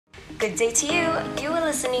Good day to you. You are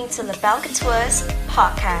listening to the Belle Couture's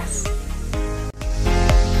podcast.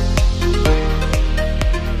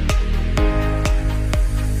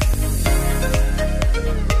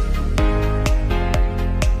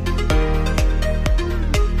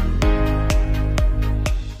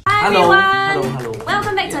 Hi everyone.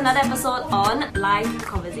 Welcome back to another episode on Live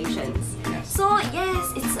Conversations. So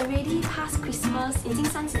yes, it's already past Christmas, 已经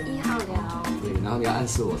31号了。对，然后你要暗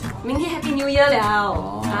示我什么？明天 Happy New Year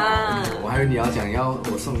了。我还以为你要讲要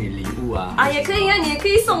我送你礼物啊。也可以啊，你也可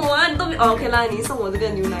以送我啊，你都OK 啦，你送我这个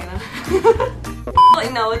牛奶啦。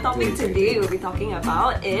In our topic today, we'll be talking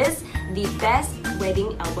about is the best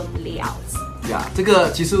wedding album layouts. 这个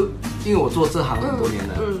其实因为我做这行很多年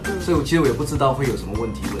了，所以其实我也不知道会有什么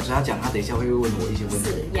问题问，所以他讲他等一下会问我一些问题，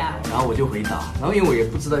然后我就回答，然后因为我也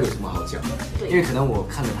不知道有什么好讲，因为可能我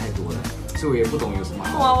看的太多了，所以我也不懂有什么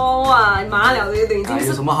好。哇，麻了这个已经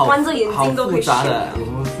是关着眼睛都可以选了。有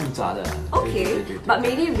什么复杂的？Okay, but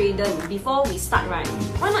maybe Raiden, before we start, right?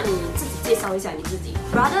 Why not 你自己介绍一下你自己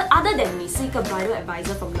 ？Other than 你是一个 bridal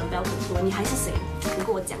advisor from the Belle Couture，你还是谁？你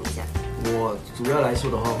跟我讲一下。我主要来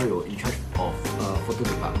说的话，会有 in charge of photo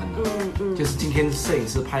department，就是今天摄影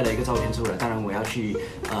师拍了一个照片出来，当然我要去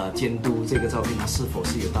监督这个照片它是否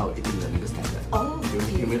是有到一定的那个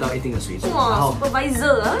standard，有没有到一定的水准，然后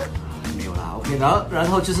supervisor 没有啦 ，OK， 然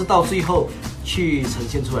后就是到最后去呈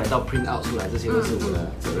现出来，到 print out 出来，这些都是我的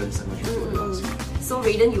责任上要去做的东西。So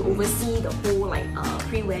Raiden, you oversee the whole like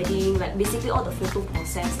pre-wedding, like basically all the photo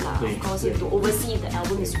process lah. Of course, you have to oversee if the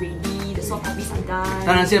album is ready, the soft copies are done.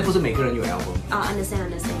 当然，现在不是每个人有 album。understand.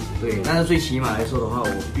 对，但是最起码来说的话，我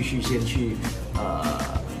必须先去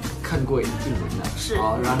看过一轮了。是。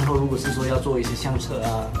然后如果是说要做一些相册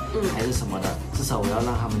啊，还是什么的，至少我要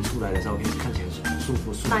让他们出来的照片看起来舒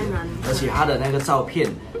服。当然。而且他的那个照片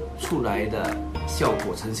出来的效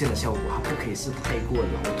果，呈现的效果，它不可以是太过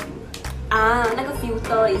老土了。那个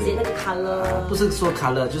filter 以及那个 color，不是说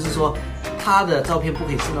color， 就是说他的照片不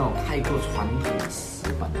可以是那种太过传统死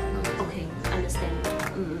板的那种。OK，understand。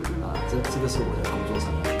这个是我的工作上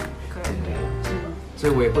面面对的。所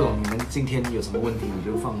以我也不懂你们今天有什么问题，你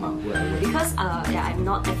就放马过来问。Because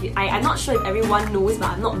I'm not sure if everyone knows, but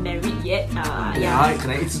I'm not married yet. 可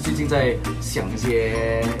能一直最近在想一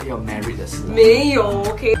些要 married 的事。没有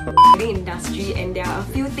OK。Industry and there are a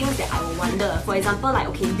few things that I will wonder. For example, like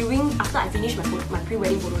after I finish my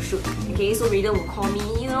pre-wedding photo shoot, okay, so Raiden will call me,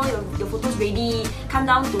 you know, your photos ready, come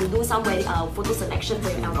down to do some photo selection for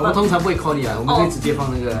your album. 我们通常不会 call 你啊，我们会直接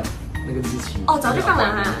放那个日期。早就放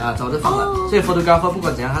了哈。早就放了。所以 photographer 不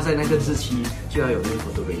管怎样，他在那个日期就要有那个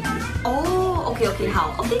photo ready。OK，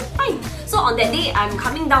 好 ，OK fine. So on that day, I'm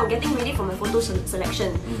coming down, getting ready for my photo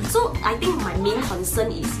selection. So I think my main concern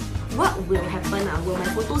is what will happen? Will my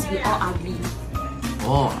photos be all ugly?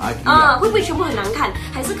 会不会全部很难看？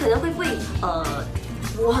还是可能会不会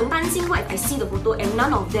我很担心 what I see the photo and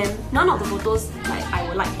none of the photos like I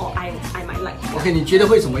will like or I might like. OK， 你觉得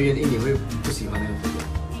会什么原因你会不喜欢那个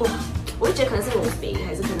photo？ 我会觉得可能是我肥，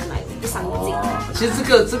还是可能来不上镜。其实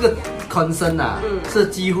这个 concern 是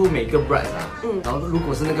几乎每个 bride 然后如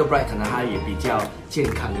果是那个 bride， 可能他也比较健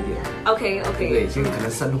康一点。OK， 对不对？就可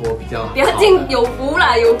能生活比较有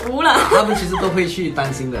福了。他们其实都会去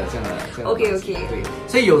担心的，这样的。OK。对，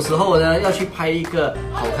所以有时候呢，要去拍一个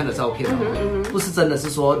好看的照片，不是真的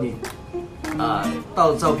是说你。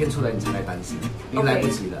到照片出来你才来担心，已经来不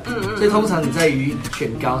及了。所以通常你在于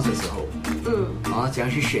选膏的时候，然后怎样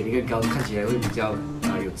去选一个膏看起来会比较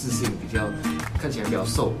有自信，比较看起来比较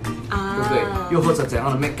瘦，对不对？又或者怎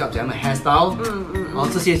样的 make up， 怎样的 hairstyle，然后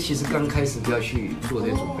这些其实刚开始就要去做这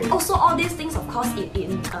些准备。So all these things, of course, it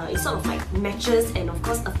sort of like matches and of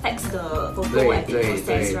course affects the photo editing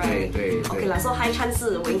process, right? 对。OK 啦， so high chance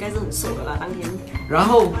我应该是很瘦的啦，当天。然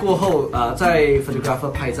后过后在 photographer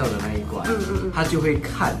拍照的那一关，他就会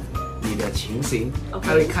看你的情形，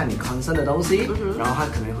他会看你 concern 的东西，然后他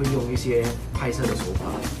可能会用一些拍摄的手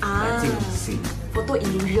法来进行 photo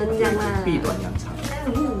illusion 这样啦，避短扬长，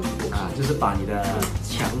就是把你的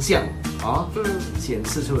强项显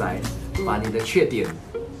示出来，把你的缺点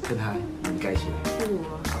跟它掩盖起来。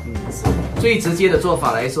最直接的做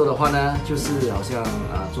法来说的话呢，就是好像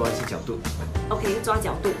抓一些角度。OK， 抓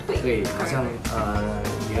角度，对，好像你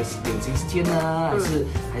的脸型是尖啊，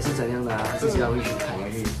还是怎样的这些要会去看，要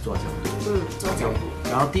去抓角度。抓角度。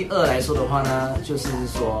然后第二来说的话呢，就是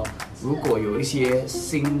说，如果有一些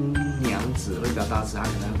新娘子会比较大只，她可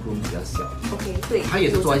能 room 比较小。OK， 对。她也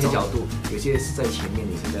是抓一些角度，有些是在前面，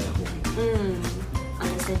有些在后面。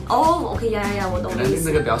OK 呀，我懂你意思。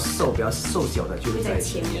那个比较瘦小的就会在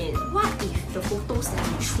前面。 What if the photos that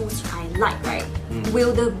I choose I like, right?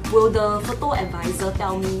 Will the photo advisor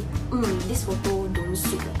tell me, this photo don't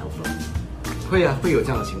suit the album? 会啊，会有这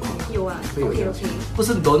样的情况啊。有啊会有这样的情况，不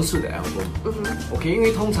是多数的 album。OK， 因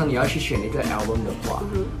为通常你要去选一个 album 的话，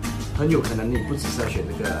很有可能你不只是要选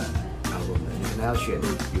这个 album 的，你可能要选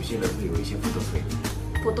有些人会有一些 photo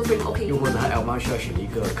frame。photo frame，OK。又或者他 album 需要选一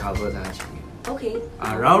个 cover 在他前面。OK。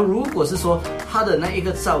然后如果是说他的那一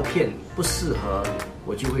个照片不适合，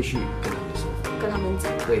我就会去跟他们说。跟他们讲。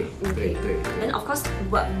对。And of course,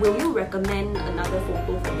 will you recommend another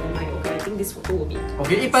photo for them? Like, okay, I think this photo will be.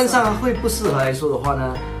 OK， 一般上会不适合来说的话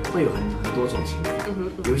呢，会有很多种情况。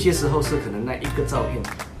有一些时候是可能那一个照片，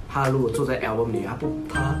他如果坐在 album 里，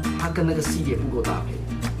他跟那个系列不够搭配。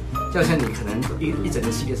就好像你可能一整个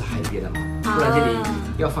系列是海边的嘛，突然间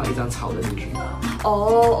你要放一张草的进去。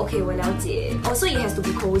OK， 我了解。所以 it has to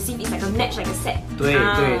be cohesive, it's like a match, like a set。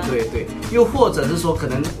对。又或者是说，可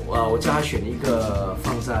能我叫他选一个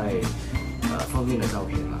放在封面的照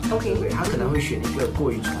片嘛。OK， 对，他可能会选一个过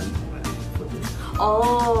于传统的。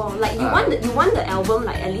like you want the album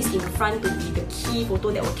like at least in front to be the key photo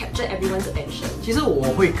that will capture everyone's attention。其实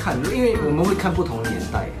我会看，因为我们会看不同的年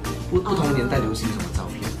代，不同的年代流行什么照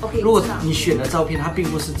片。如果你选的照片它并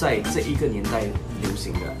不是在这一个年代流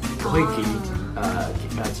行的，我会给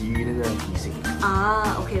予那个提醒。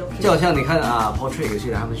OK。就好像你看portrait 有些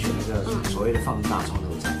人他们选那个所谓的放大床头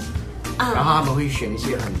照，然后他们会选一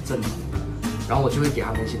些很正统的，然后我就会给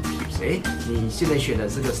他们一些 tips。你现在选的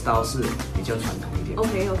这个 style 是比较传统一点。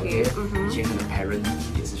OK。以前可能 parent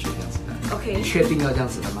也是选这样子的。OK。你确定要这样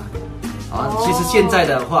子的吗？其实现在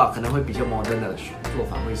的话可能会比较 modern 的做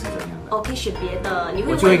法会是怎样的？可以选别的，你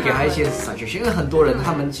会我就会给他一些 suggestion， 因为很多人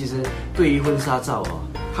他们其实对于婚纱照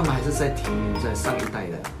他们还是在停留在上一代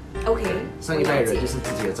的。OK， 上一代人就是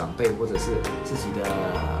自己的长辈或者是自己的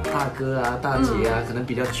大哥啊、大姐啊，可能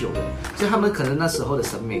比较久的，所以他们可能那时候的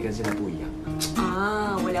审美跟现在不一样。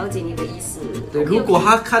我了解你的意思。对，如果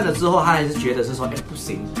他看了之后，他还是觉得是说，不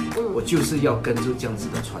行，我就是要跟着这样子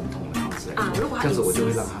的传统的方式来做，这样子我就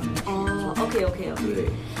会让他们。OK。对。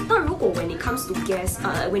那如果 when it comes to guests,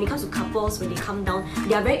 when it comes to couples, when they come down,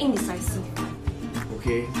 they are very indecisive.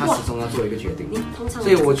 OK， 他始终要做一个决定。所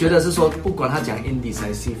以我觉得是说，不管他讲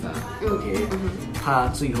indecisive OK， 他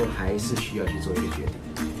最后还是需要去做一个决定。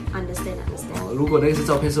Understand。如果那些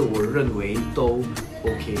照片是我认为都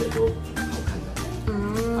OK 的，都好看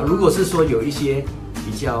的。如果是说有一些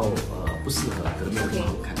比较不适合，可能没有那么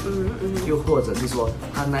好看。又或者是说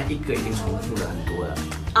他那一个已经重复了很多了，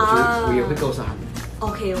我也会告诉他们。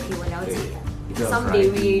OK， 我了解。Some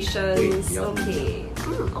variations.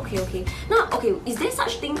 OK. Now, is there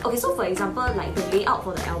such thing? Okay, so for example, like the layout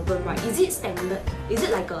for the album, right? Is it standard? Is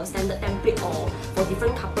it like a standard template, or for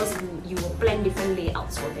different couples you will plan different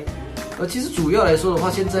layouts for them? 其实主要来说的话，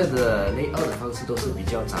现在的 layout 的方式都是比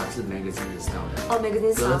较杂志 magazine style 的。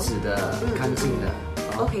magazine style。格子的、干净的。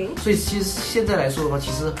OK。所以其实现在来说的话，其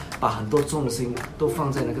实把很多重心都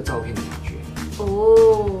放在那个照片的感觉。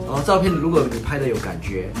然后照片如果你拍的有感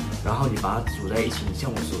觉，然后你把它组在一起，像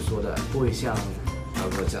我所说的，不会像我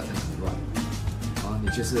讲的很乱。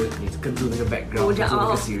你跟住那个 background， 跟住那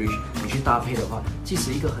个 series， 你去搭配的话，即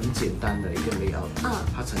使一个很简单的一个 layout，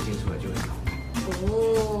 它呈现出来就很好看。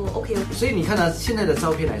OK。所以你看呢，现在的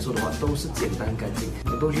照片来说的话，都是简单干净，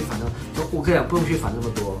你不用去烦我跟你讲，不用去烦那么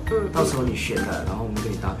多。到时候你选了，然后我们给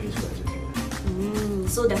你搭配出来就可以了。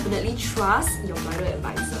So definitely trust your bridal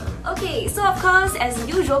advisor. Okay, so of course, as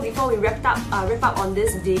usual, before we wrap up on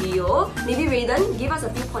this video, maybe Raiden give us a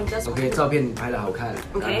few pointers. OK， 照片拍的好看，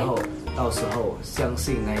然后到时候相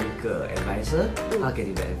信那一个 advisor， 他给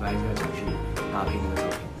你的 advisor 要怎么去搭配那个照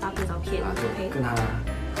片，搭配照片，就跟他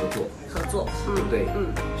合作，对不对？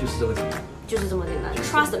就是这么简单。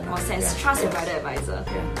Trust the process. Trust your bridal advisor.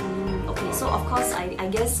 Okay, so of course, I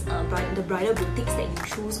guess the bridal boutiques that you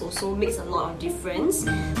choose also makes a lot of difference.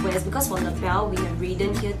 Whereas because for Nabelle, we have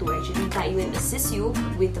Raiden here to actually guide you and assist you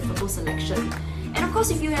with the photo selection. And of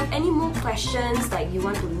course, if you have any more questions like you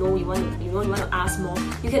want to know, you want to ask more,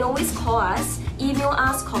 you can always call us, email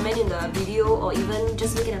us, comment in the video, or even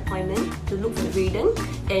just make an appointment to look for Raiden.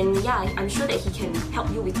 And yeah, I'm sure that he can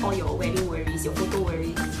help you with all your wedding worries, your photo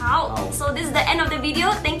worries. So this is the end of the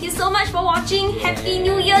video. Thank you so much for watching. Happy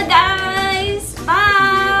New Year, guys!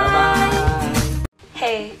 Bye!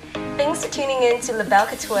 Hey, thanks for tuning in to LaBelle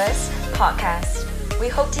Couture's podcast. We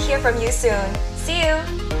hope to hear from you soon. See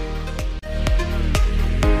you!